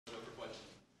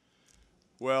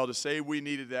Well, to say we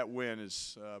needed that win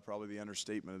is probably the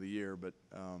understatement of the year, but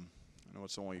I know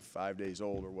it's only 5 days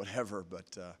old or whatever,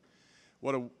 but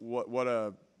what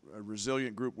a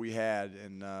resilient group we had.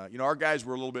 And, you know, our guys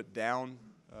were a little bit down.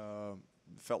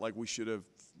 Felt like we should have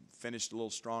finished a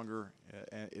little stronger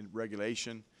in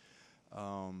regulation,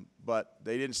 but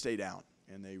they didn't stay down,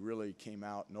 and they really came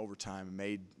out in overtime and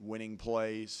made winning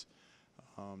plays.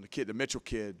 The Mitchell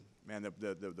kid, man,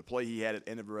 the play he had at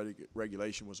the end of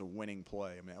regulation was a winning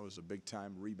play. I mean, that was a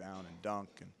big-time rebound and dunk,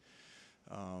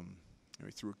 and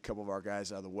we threw a couple of our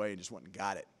guys out of the way and just went and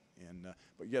got it. And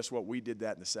but guess what? We did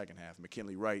that in the second half.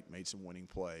 McKinley Wright made some winning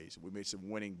plays. We made some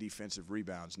winning defensive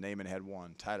rebounds. Naaman had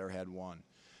one. Tyler had one.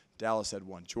 Dallas had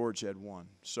one. George had one.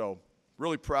 So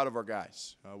really proud of our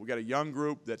guys. We got a young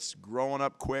group that's growing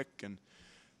up quick, and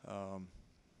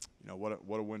you know,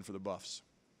 what a win for the Buffs.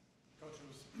 Coach, it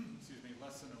was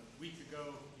less than a week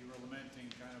ago you were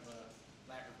lamenting kind of a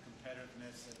lack of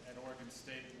competitiveness at Oregon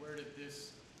State. Where did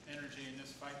this energy and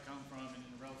this fight come from in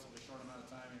a relatively short amount of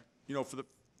time here? You know,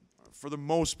 for the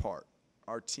most part,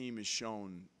 our team has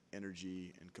shown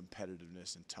energy and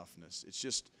competitiveness and toughness. It's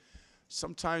just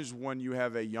sometimes when you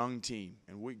have a young team,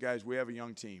 and we have a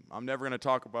young team. I'm never going to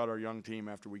talk about our young team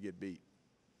after we get beat.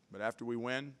 But after we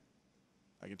win,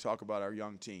 I can talk about our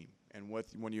young team. And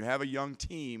when you have a young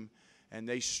team and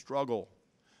they struggle,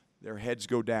 their heads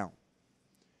go down.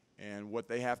 And what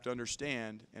they have to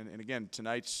understand, and again,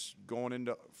 tonight's going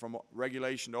into from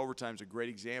regulation to overtime is a great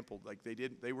example. Like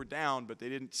they were down, but they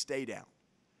didn't stay down,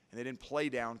 and they didn't play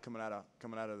down coming out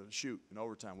of the shoot in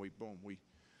overtime. We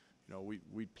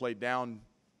played down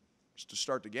to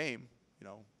start the game, you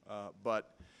know.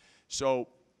 But so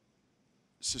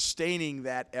sustaining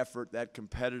that effort, that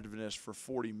competitiveness for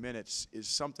 40 minutes is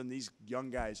something these young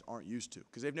guys aren't used to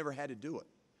because they've never had to do it.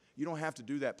 You don't have to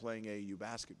do that playing AAU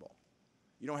basketball.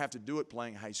 You don't have to do it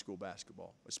playing high school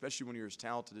basketball, especially when you're as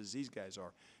talented as these guys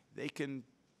are. They can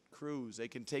cruise. They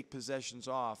can take possessions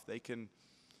off. They can,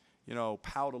 you know,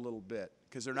 pout a little bit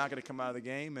because they're not going to come out of the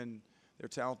game, and they're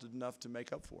talented enough to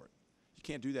make up for it. You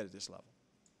can't do that at this level.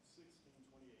 16-28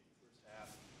 first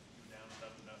half. You're down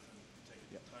 7-0. Take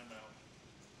a timeout.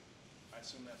 I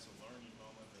assume that's a learning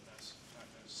moment, and that's not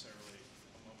necessarily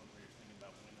a moment where you're thinking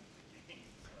about winning the game.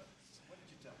 But what did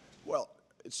you tell me? Well,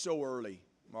 it's so early,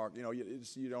 Mark. You know,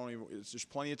 it's just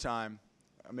plenty of time.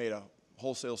 I made a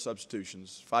wholesale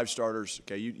substitutions, 5 starters.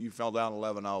 Okay, you fell down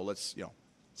 11-0. Let's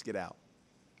get out.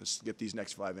 Let's get these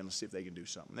next 5 in. Let's see if they can do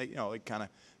something. They kind of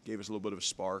gave us a little bit of a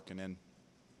spark, and then,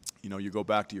 you go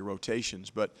back to your rotations.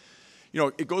 But,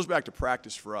 it goes back to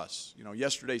practice for us.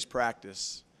 Yesterday's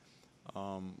practice,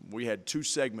 we had 2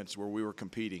 segments where we were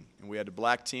competing, and we had the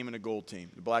black team and the gold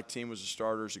team. The black team was the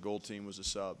starters. The gold team was the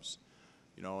subs.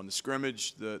 In the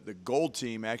scrimmage, the gold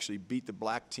team actually beat the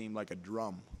black team like a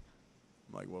drum.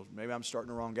 I'm like, well, maybe I'm starting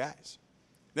the wrong guys.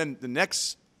 Then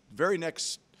the very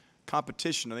next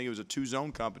competition, I think it was a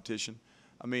 2-zone competition,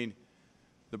 the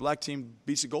black team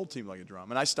beats the gold team like a drum.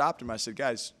 And I stopped him. I said,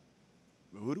 guys,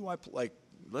 who do I play? Like,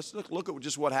 let's look at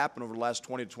just what happened over the last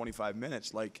 20 to 25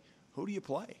 minutes. Like, who do you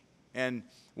play? And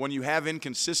when you have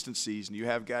inconsistencies and you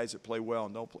have guys that play well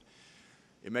and don't play,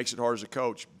 it makes it hard as a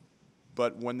coach.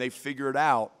 But when they figure it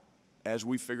out, as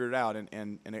we figured it out,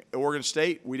 and at Oregon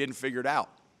State, we didn't figure it out.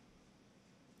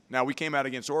 Now, we came out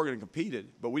against Oregon and competed,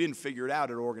 but we didn't figure it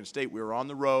out at Oregon State. We were on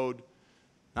the road,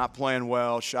 not playing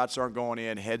well, shots aren't going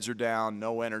in, heads are down,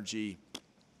 no energy,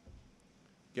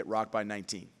 get rocked by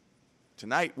 19.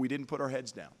 Tonight, we didn't put our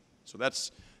heads down. So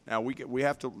that's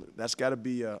got to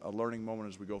be a learning moment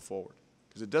as we go forward.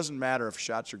 Because it doesn't matter if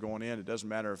shots are going in. It doesn't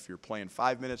matter if you're playing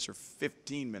 5 minutes or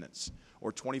 15 minutes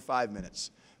or 25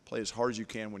 minutes. Play as hard as you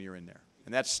can when you're in there.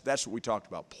 And that's what we talked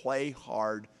about. Play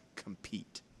hard,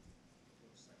 compete.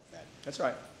 That's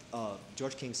right.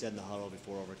 George King said in the huddle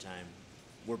before overtime,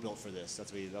 we're built for this. That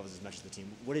was his message to the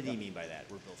team. What did he mean by that?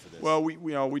 We're built for this. Well,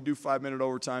 we do 5-minute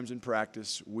overtimes in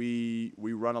practice. We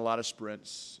run a lot of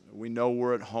sprints. We know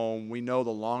we're at home. We know the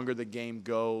longer the game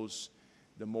goes,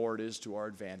 the more it is to our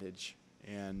advantage.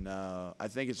 And I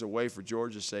think it's a way for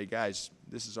George to say, guys,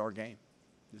 this is our game.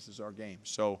 This is our game.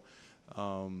 So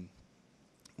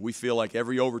we feel like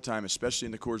every overtime, especially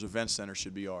in the Coors Event Center,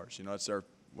 should be ours. That's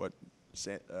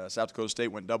South Dakota State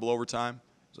went double overtime.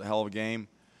 It was a hell of a game.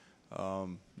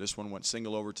 This one went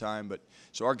single overtime.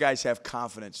 So our guys have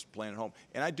confidence playing at home.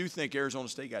 And I do think Arizona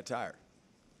State got tired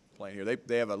playing here.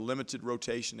 They have a limited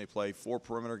rotation. They play 4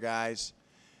 perimeter guys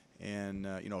and,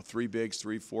 3 bigs,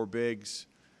 3, 4 bigs.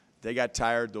 They got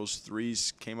tired. Those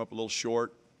threes came up a little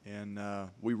short, and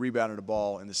we rebounded the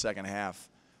ball in the second half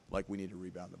like we need to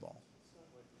rebound the ball. It's not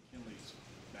like McKinley's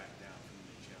back down from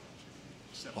the challenge.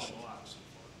 He's set a lot so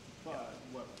far. But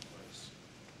what was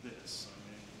this? I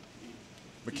mean, he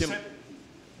McKinley. said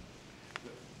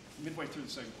midway through the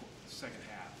second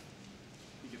half,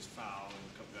 he gets fouled and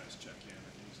a couple guys check in, and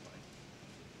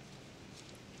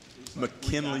he's like,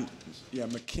 McKinley, "We got this." yeah,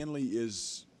 McKinley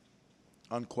is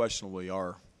unquestionably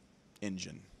our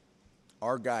engine.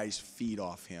 Our guys feed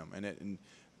off him, and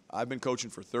I've been coaching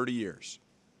for 30 years.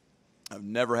 I've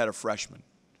never had a freshman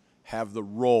have the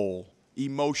role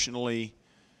emotionally,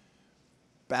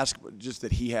 basketball, just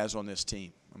that he has on this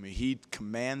team. I mean, he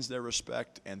commands their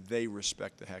respect, and they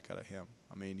respect the heck out of him.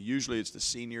 I mean, usually it's the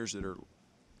seniors that are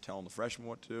telling the freshmen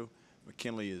what to do.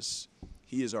 McKinley is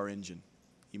our engine,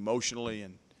 emotionally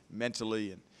and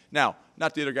mentally. And now,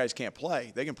 not the other guys can't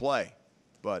play; they can play,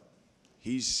 but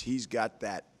he's got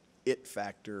that it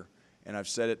factor, and I've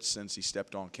said it since he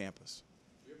stepped on campus.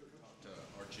 You ever talk to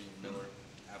Archie Miller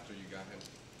after you got him?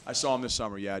 I saw him this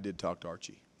summer. Yeah, I did talk to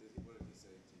Archie. What did he say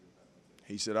to you about that?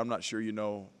 He said, "I'm not sure you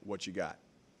know what you got,"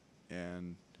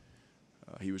 and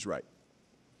he was right.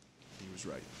 He was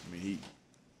right. I mean,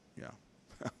 yeah.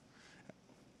 Coach,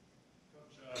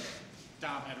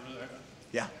 Dom had really,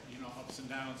 Yeah. ups and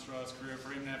downs throughout his career.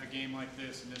 For him to have a game like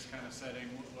this in this kind of setting,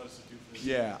 what does it do for his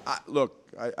Yeah,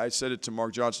 I said it to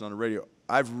Mark Johnson on the radio.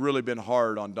 I've really been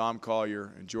hard on Dom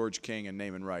Collier and George King and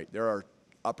Naaman Wright. There are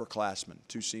upperclassmen,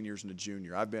 2 seniors and a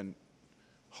junior. I've been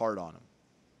hard on them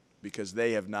because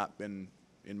they have not been,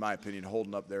 in my opinion,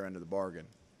 holding up their end of the bargain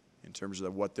in terms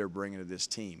of what they're bringing to this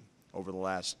team over the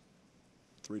last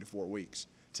 3 to 4 weeks.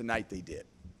 Tonight they did.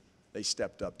 They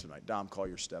stepped up tonight. Dom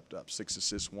Collier stepped up. 6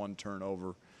 assists, 1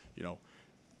 turnover,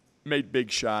 made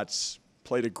big shots,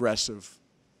 played aggressive.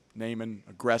 Naaman,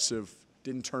 aggressive,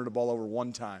 didn't turn the ball over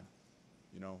one time.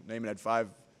 Naaman had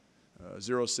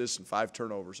 0 assists and 5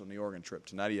 turnovers on the Oregon trip.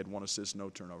 Tonight he had 1 assist, no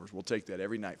turnovers. We'll take that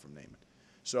every night from Naaman.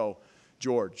 So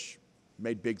George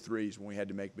made big threes when we had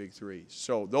to make big threes.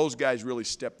 So those guys really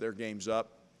stepped their games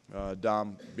up,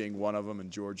 Dom being one of them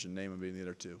and George and Naaman being the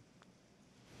other 2.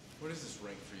 Where does this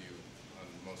rank for you on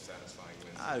most satisfying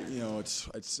wins?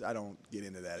 I don't get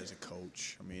into that as a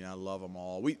coach. I mean, I love them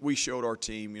all. We showed our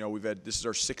team, this is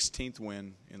our 16th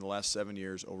win in the last 7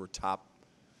 years over top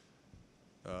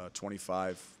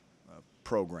 25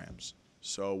 programs.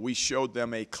 So we showed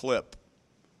them a clip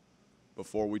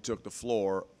before we took the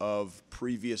floor of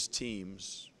previous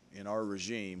teams in our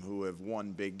regime who have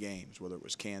won big games, whether it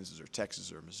was Kansas or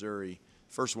Texas or Missouri.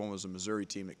 First one was a Missouri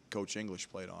team that Coach English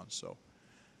played on. So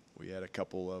we had a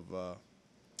couple of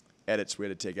edits we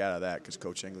had to take out of that because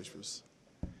Coach English was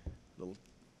a little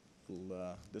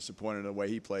disappointed in the way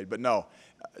he played. But no,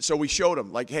 so we showed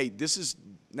them, like, hey,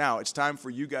 now it's time for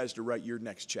you guys to write your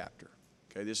next chapter.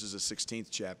 Okay, this is a 16th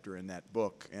chapter in that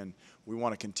book, and we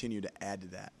want to continue to add to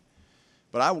that.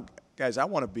 But I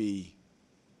want to be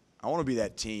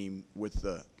that team with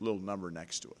the little number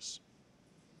next to us.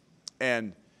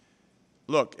 And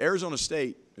look, Arizona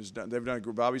State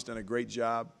Bobby's done a great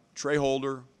job. Trey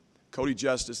Holder, Cody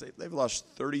Justice, they've lost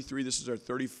 33. This is their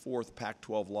 34th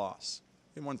Pac-12 loss.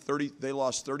 They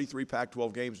lost 33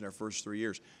 Pac-12 games in their first 3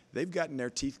 years. They've gotten their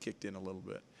teeth kicked in a little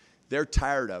bit. They're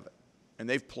tired of it, and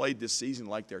they've played this season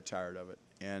like they're tired of it.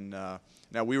 And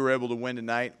now we were able to win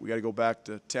tonight. We got to go back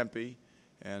to Tempe,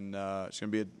 and it's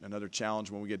going to be another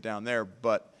challenge when we get down there.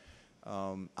 But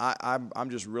I'm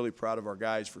just really proud of our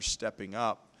guys for stepping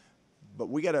up. But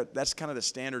that's kind of the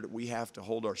standard that we have to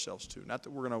hold ourselves to. Not that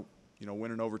we're going to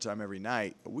win in overtime every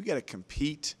night, but we got to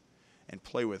compete and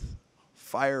play with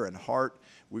fire and heart.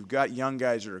 We've got young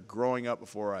guys that are growing up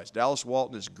before our eyes. Dallas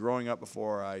Walton is growing up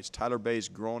before our eyes. Tyler Bay is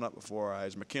growing up before our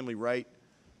eyes. McKinley Wright,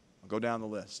 I'll go down the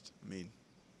list. I mean,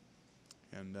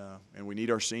 and we need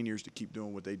our seniors to keep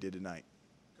doing what they did tonight.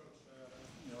 Coach,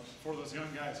 for those young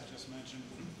guys I just mentioned,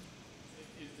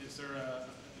 is there a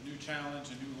new challenge,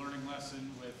 a new learning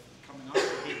lesson with coming off a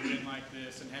big win like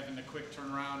this and having the quick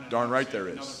turnaround? And Darn right there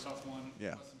is. Another tough one. Yeah.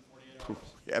 Less than 48 hours.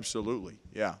 Absolutely,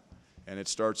 yeah. And it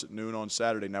starts at noon on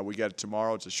Saturday. Now we got it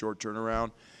tomorrow. It's a short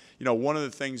turnaround. One of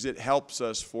the things that helps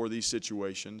us for these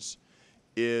situations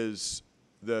is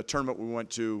the tournament we went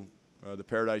to, the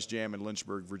Paradise Jam in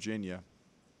Lynchburg, Virginia.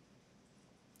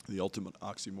 The ultimate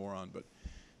oxymoron, but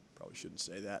probably shouldn't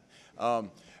say that.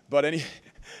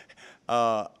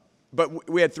 But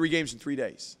we had 3 games in 3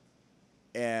 days.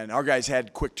 And our guys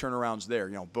had quick turnarounds there.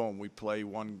 Boom, we play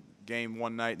one game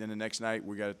one night, and then the next night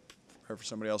we got to prepare for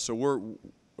somebody else. So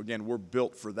we're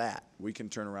built for that. We can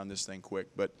turn around this thing quick,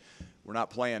 but we're not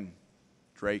playing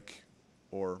Drake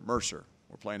or Mercer.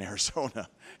 We're playing Arizona.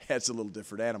 That's a little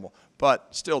different animal.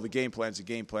 But still, the game plan's a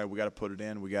game plan. We got to put it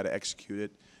in. We got to execute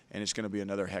it, and it's going to be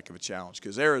another heck of a challenge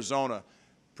because Arizona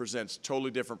presents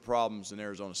totally different problems than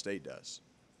Arizona State does.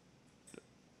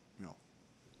 you know.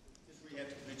 This is where you have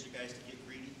to convince you guys to get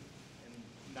greedy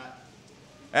and not.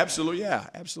 Absolutely, yeah,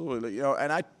 absolutely. You know,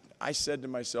 and I said to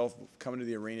myself coming to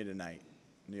the arena tonight,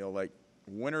 you know, like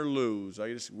win or lose,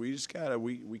 we just gotta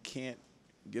we can't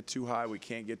get too high, we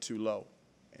can't get too low,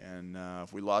 and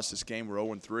if we lost this game, we're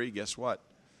 0-3. Guess what?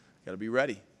 Got to be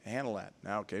ready to handle that.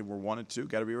 Now, okay, we're 1-2.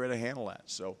 Got to be ready to handle that.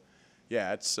 So,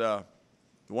 yeah, it's the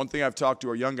one thing I've talked to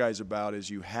our young guys about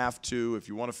is you have to, if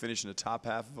you want to finish in the top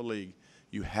half of a league,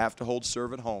 you have to hold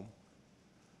serve at home.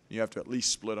 You have to at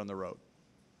least split on the road.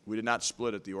 We did not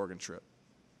split at the Oregon trip.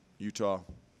 Utah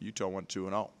went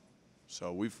 2-0.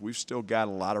 So we've still got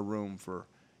a lot of room for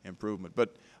improvement.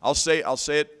 But I'll say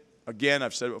it again.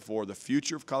 I've said it before. The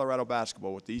future of Colorado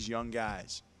basketball with these young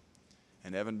guys,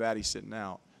 and Evan Batty sitting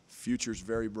out, future's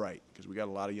very bright because we got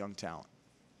a lot of young talent.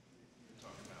 You're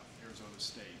talking about Arizona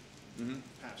State,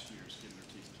 past years getting their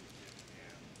teeth kicked in,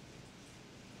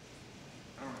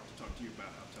 and I don't have to talk to you about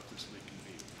how tough this league can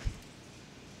be.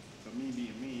 But me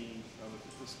being me, I look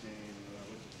at this game and I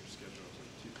look at your schedule. I was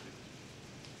like,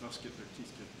 Buffs get their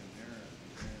teeth kicked in there.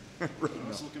 And I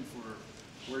was looking for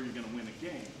where you're going to win a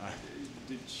game.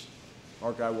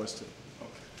 Mark, I was too.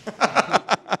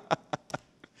 Okay.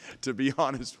 To be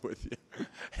honest with you.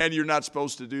 And you're not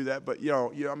supposed to do that, but,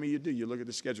 I mean, you do. You look at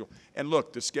the schedule. And,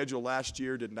 look, the schedule last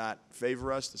year did not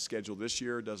favor us. The schedule this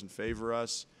year doesn't favor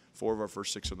us. 4 of our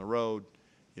first 6 on the road.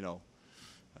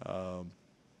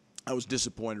 I was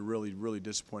disappointed, really, really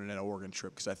disappointed in that Oregon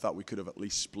trip because I thought we could have at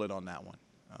least split on that one.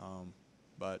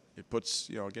 But it puts,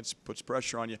 puts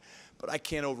pressure on you. But I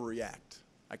can't overreact.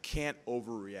 I can't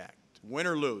overreact. Win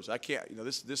or lose, I can't.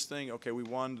 This thing, okay, we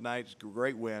won tonight. It's a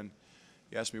great win.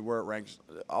 You asked me where it ranks.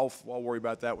 I'll worry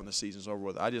about that when the season's over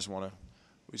with. We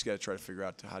just got to try to figure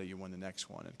out how do you win the next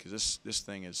one. Because this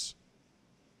thing is,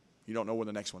 you don't know when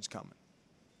the next one's coming.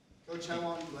 Coach, how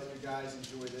long do you let your guys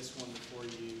enjoy this one before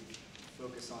you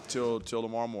focus on it? Till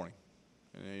tomorrow morning.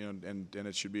 And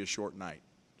it should be a short night.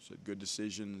 So good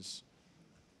decisions,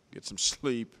 get some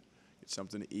sleep, get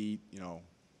something to eat,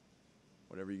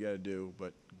 whatever you got to do.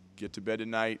 But get to bed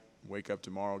tonight, wake up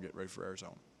tomorrow, get ready for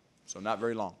Arizona. So not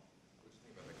very long.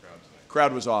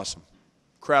 Crowd was awesome.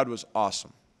 Crowd was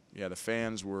awesome. Yeah, the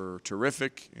fans were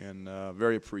terrific and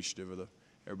very appreciative of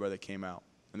everybody that came out.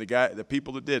 And the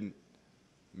people that didn't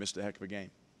missed a heck of a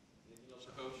game.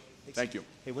 Thank you.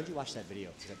 Hey, when did you watch that video?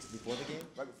 Was that before the game?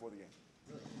 Right before the game.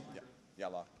 Yeah,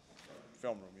 live.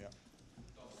 Film room, yeah.